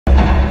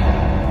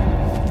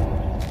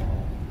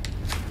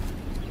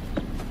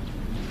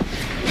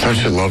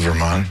Don't you love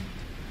Vermont?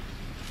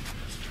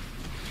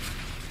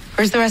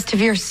 Where's the rest of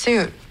your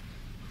suit?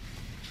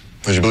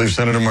 Would you believe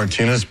Senator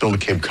Martinez spilled a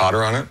Cape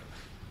Codder on it?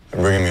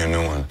 They're bringing me a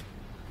new one.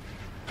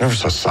 I never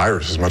saw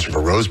Cyrus as much of a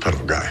rose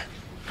petal guy.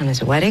 On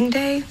his wedding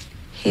day,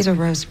 he's a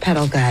rose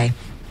petal guy.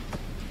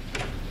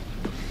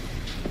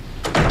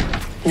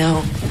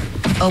 No.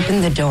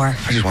 Open the door.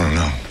 I just want to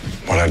know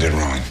what I did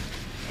wrong.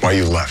 Why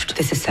you left.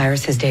 This is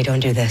Cyrus's day.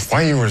 Don't do this.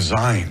 Why you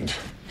resigned.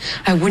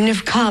 I wouldn't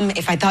have come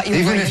if I thought you were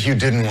Even going if you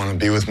didn't want to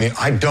be with me,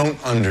 I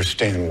don't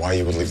understand why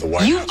you would leave the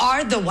White House. You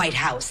are the White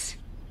House.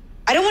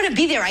 I don't want to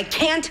be there. I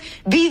can't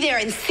be there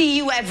and see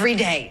you every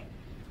day.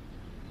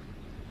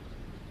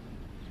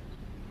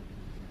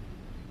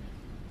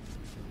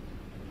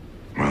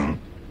 Well,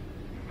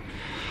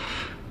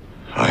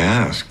 I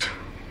asked.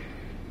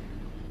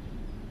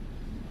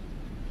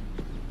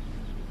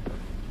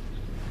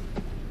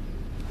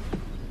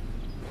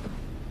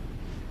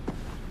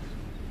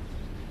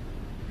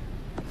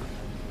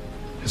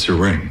 It's a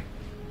ring.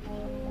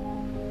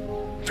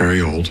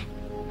 Very old,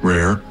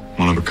 rare,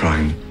 one of a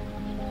kind.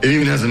 It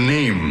even has a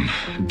name,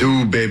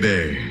 Du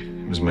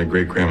Bébé. It was my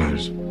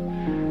great-grandmother's.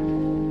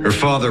 Her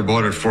father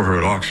bought it for her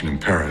at auction in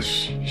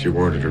Paris. She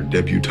wore it at her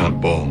debutante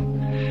ball.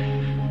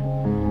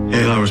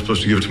 And I was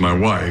supposed to give it to my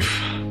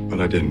wife, but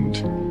I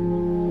didn't.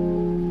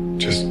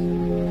 Just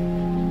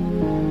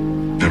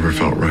never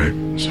felt right,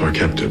 so I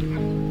kept it.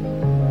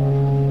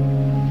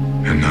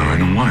 And now I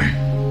know why.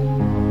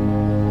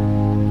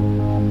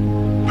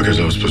 Because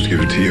I was supposed to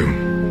give it to you.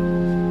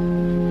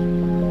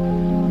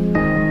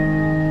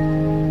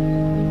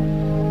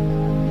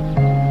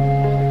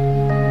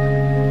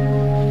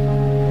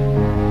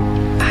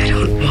 I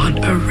don't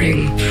want a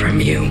ring from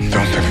you.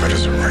 Don't think of it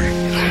as a ring.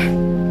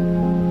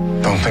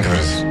 Don't think of it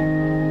as...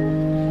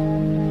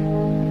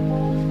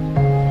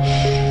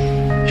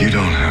 You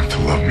don't have to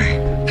love me.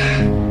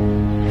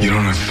 You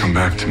don't have to come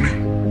back to me.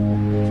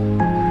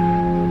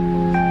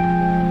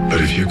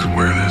 But if you could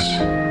wear this,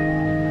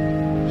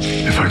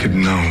 if I could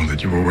know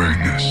that you were wearing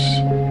this,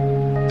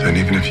 then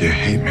even if you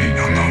hate me,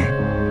 I'll know.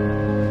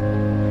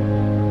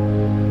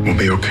 We'll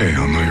be okay.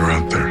 I'll know you're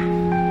out there.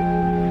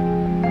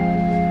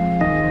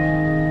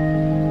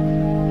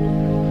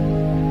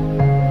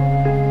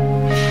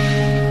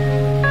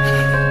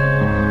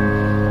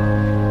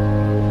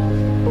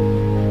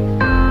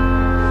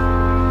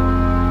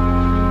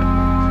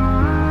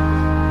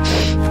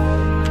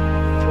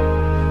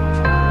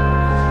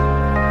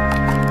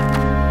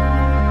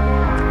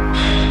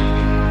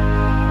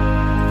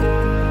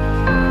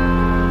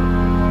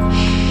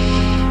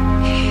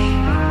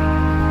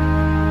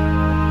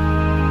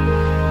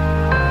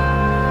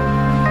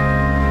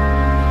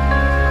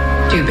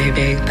 Du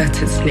Bébé, that's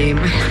its name.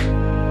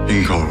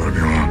 You can call it whatever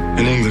you want.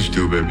 In English,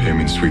 Du Bébé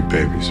means sweet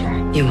baby, so...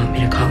 You want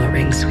me to call a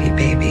ring sweet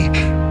baby?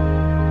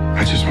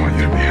 I just want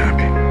you to be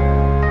happy.